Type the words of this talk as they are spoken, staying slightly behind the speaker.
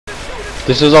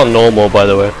This is on normal, by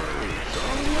the way.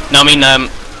 No, I mean,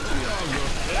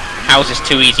 how is this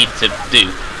too easy to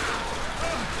do?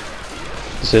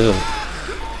 This isn't.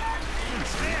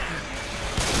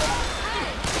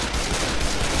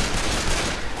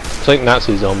 It's like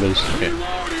Nazi zombies. Okay.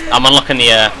 I'm unlocking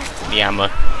the ammo.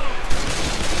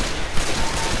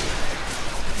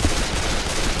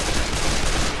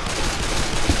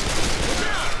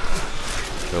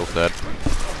 Bill's dead.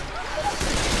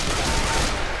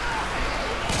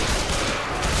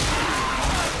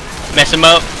 Mess him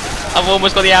up. I've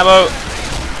almost got the ammo.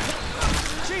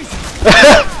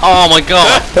 Oh my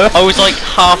god! I was like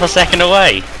half a second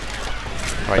away.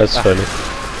 Right, That's funny.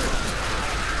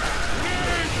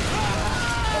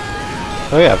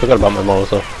 Oh yeah, I forgot about my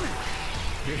Molotov.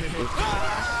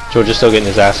 George is still getting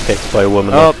his ass kicked by a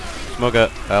woman. Oh, Smugger,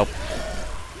 help.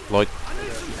 Lloyd,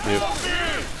 you.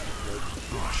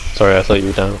 Sorry, I thought you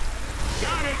were down.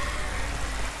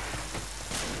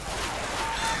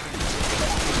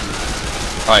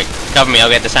 Right, cover me, I'll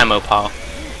get this ammo, pal.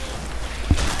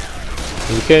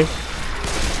 Okay.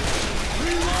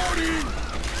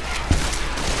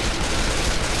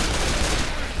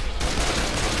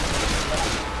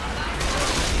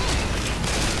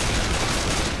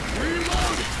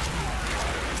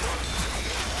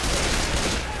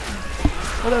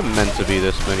 Are there meant to be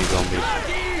this many zombies?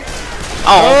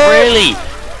 Oh, really?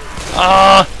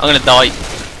 Ah, I'm gonna die.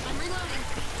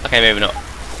 Okay, maybe not.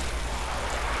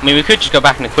 I mean, we could just go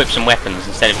back and equip some weapons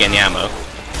instead of getting the ammo.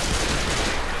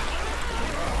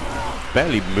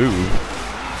 Barely move.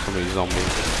 So many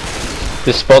zombies.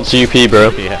 This spot's UP, bro.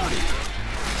 Yeah.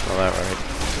 Well, that right.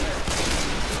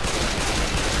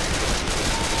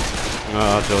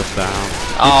 Oh, Joe's down.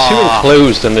 You're too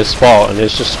enclosed in this spot, and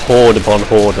it's just horde upon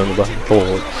horde and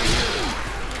horde.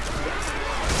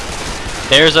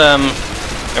 There's a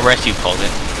rescue closet.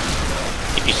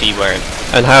 If you see where.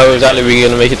 And how exactly are we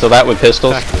going to make it to that with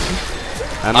pistols?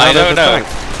 And I don't know.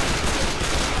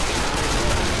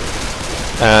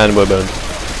 And we're boned.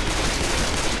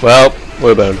 Well,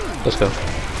 we're boned. Let's go.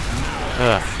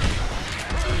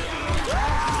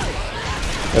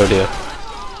 Oh dear.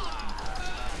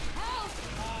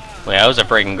 Well, that was a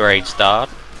freaking great start.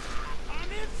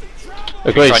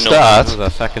 A great try start. That was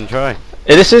our second try.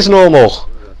 This is normal.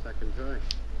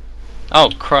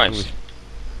 Oh, Christ.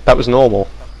 That was normal.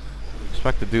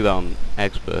 Expect to do that on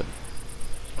expert.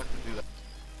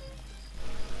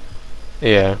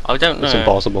 Yeah. I don't know. It's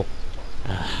impossible.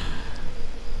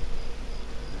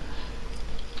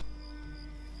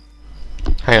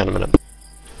 Hang on a minute.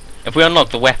 If we unlock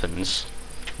the weapons,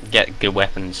 get good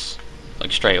weapons,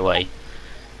 like straight away,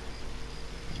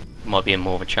 might be in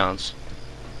more of a chance.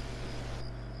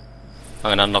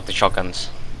 I'm gonna unlock the shotguns.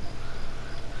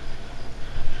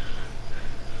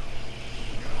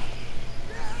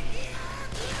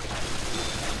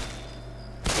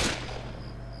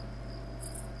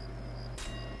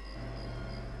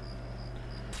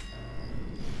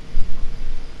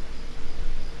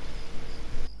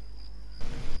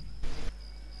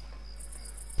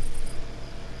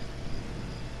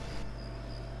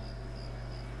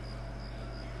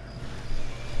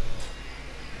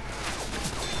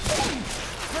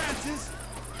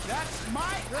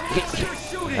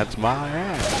 That's my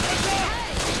ass.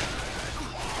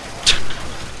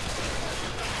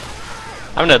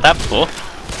 I haven't heard that before.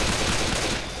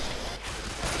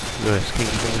 Good,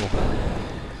 skinky devil.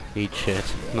 Eat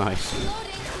shit. Nice.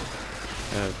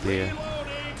 Oh dear.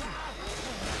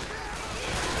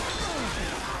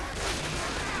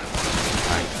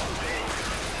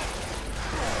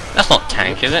 That's not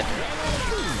tank, is it?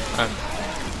 Oh.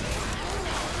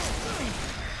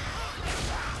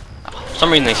 For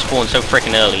some reason they spawn so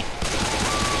freaking early.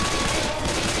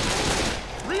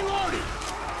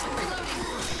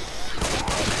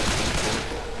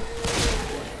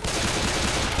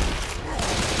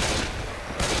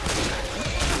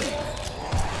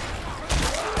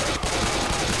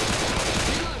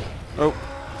 Oh.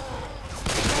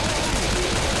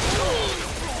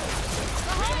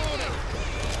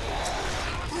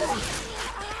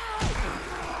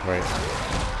 Right.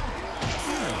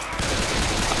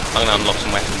 I'm gonna unlock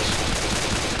some weapons.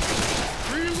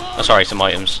 Oh, sorry, some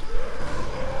items.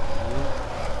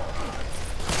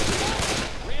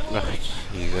 Oh,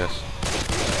 Jesus.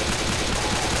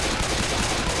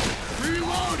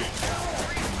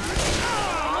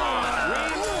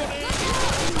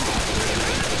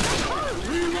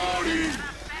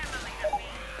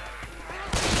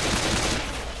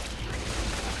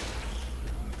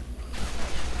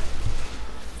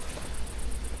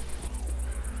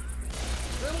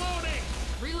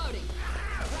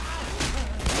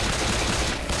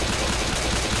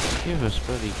 Give us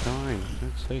bloody time, for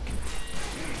God's sake.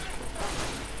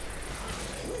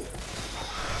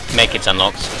 Make it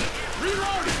unlocked.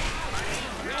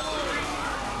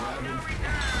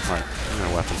 Right, no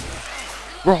weapon.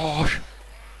 Rosh!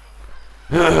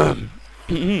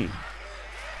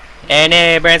 Eh,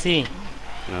 no, Brazzy.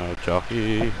 No,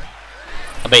 jockey.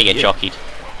 I bet you get jockeyed.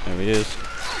 There he is.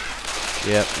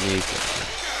 Yep, me.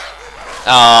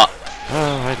 Ah.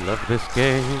 Oh, I love this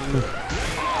game.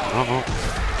 Oh.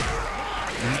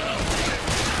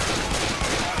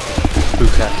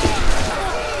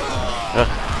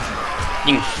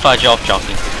 You can fudge off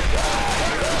jockey.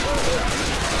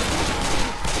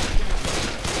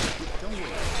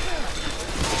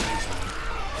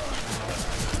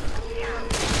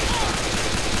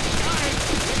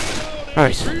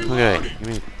 Right, okay. Give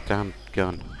me the damn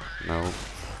gun. No.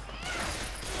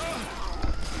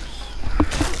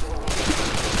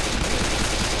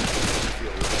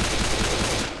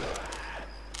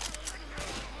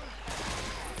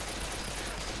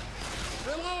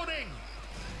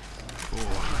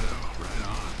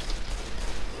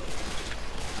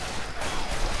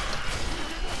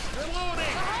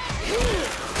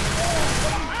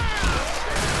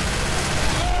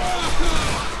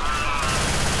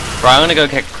 Right, I'm gonna go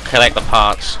collect the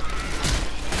parts,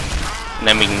 and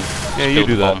then we can. Yeah, you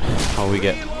do that while we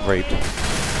get raped.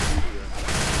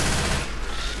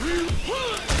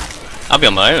 I'll be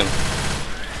on my own.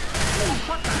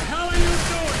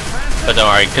 But don't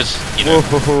worry, because you know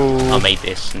I made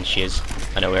this and shiz.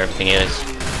 I know where everything is.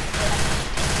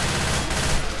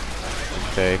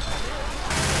 Okay.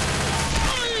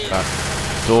 That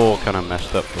door kind of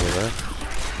messed up over there.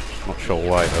 Not sure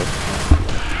why though.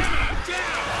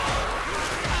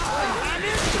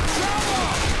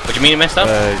 What do you mean it messed up?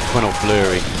 It went all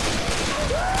blurry.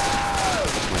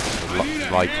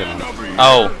 Like, light and...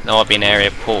 Oh, that might be an area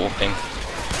portal thing.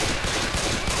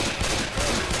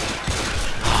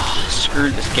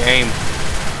 Screw this game.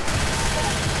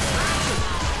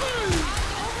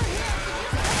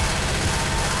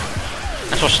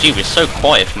 That's what's stupid, it's so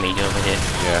quiet for me over here.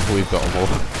 Yeah, we've got them all.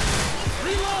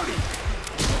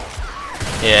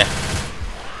 Yeah.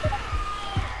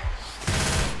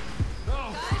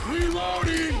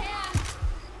 Reloading!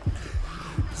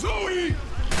 Zoe!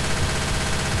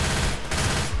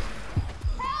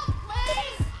 Help,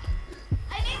 please!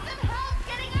 I need some help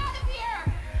getting out of here!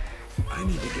 I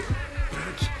need to get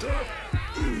patched up.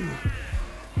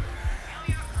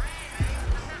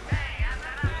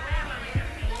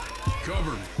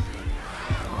 Cover me.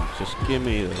 Just give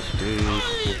me those, please.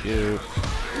 Thank you.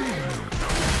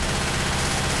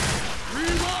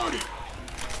 Reloading!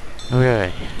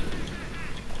 Okay.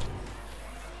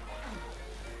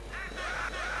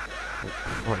 Oh,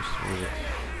 Christ, what is it?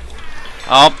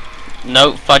 Oh,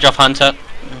 no, fudge off Hunter.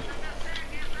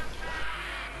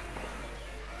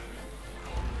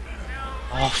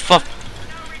 Oh, fuck.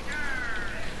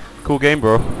 Cool game,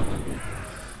 bro.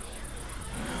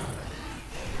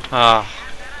 Ah.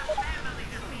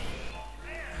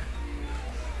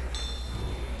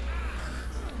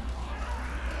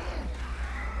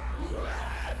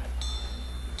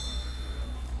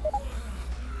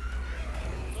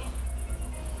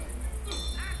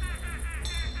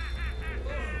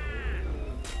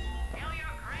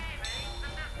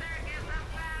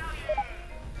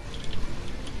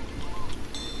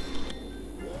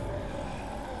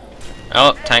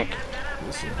 Oh, tank.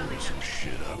 This'll blow some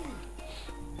shit up.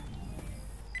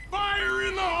 Fire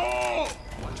in the hole!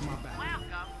 Watch my back. Welcome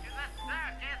to the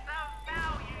Circus of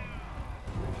Value.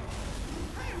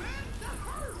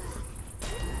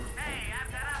 Hey, I've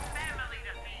got a family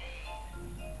to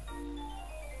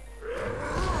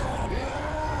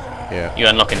feed. Yeah. You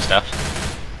unlocking stuff.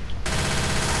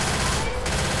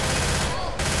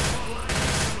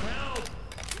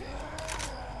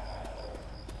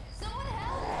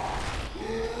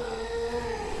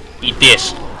 Eat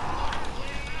this.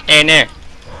 In there.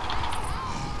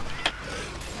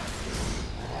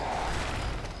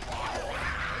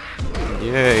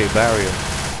 Yay, barrier.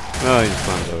 Oh, he just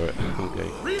climbed over it. Okay.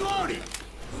 Reloading!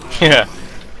 Yeah.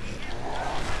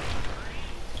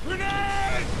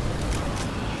 Grenade!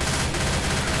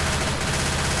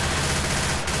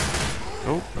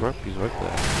 Oh, crap, he's right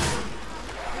there.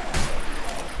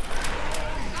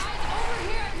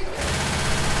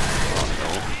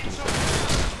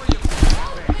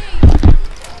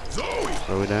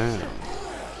 Throw it down.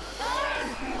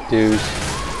 Dudes.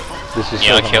 This is Yeah,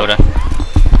 so I killed hard. her.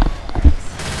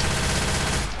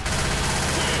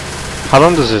 How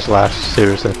long does this last,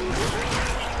 seriously?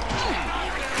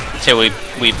 Until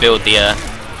we build the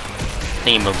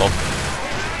thingamabob.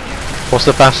 What's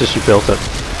the fastest you built it?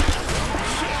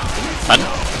 Pardon?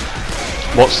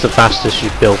 What's the fastest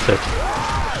you've built it?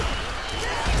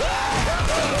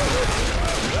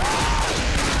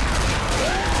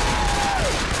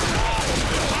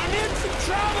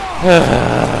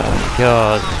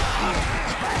 God.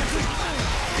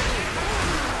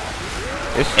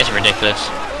 It's ridiculous.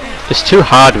 It's too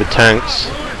hard with tanks.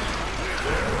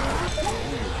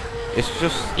 It's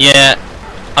just... Yeah,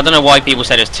 I don't know why people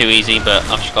said it's too easy, but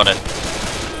I've just got to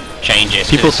change it. 'cause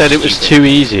People it's said it was stupid. too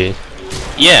easy.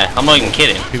 Yeah, I'm not even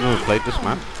kidding. People have played this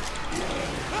map.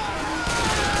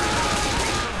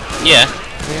 Yeah,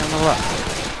 Yeah, on the left.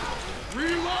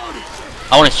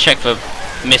 I wanted to check for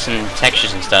missing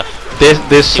textures and stuff.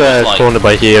 This like- corner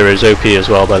by here is OP as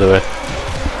well, by the way.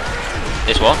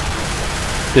 This what?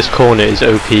 This corner is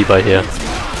OP by here.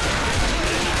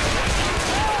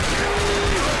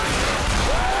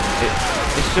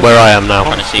 It's just Where I am now.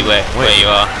 Trying to see where you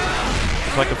are.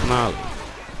 It's like a finale.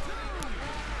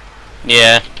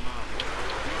 Yeah.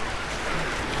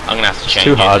 I'm gonna have to change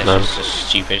too it. hard, This man. is just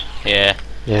stupid. Yeah.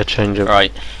 Yeah, change it.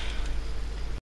 Right.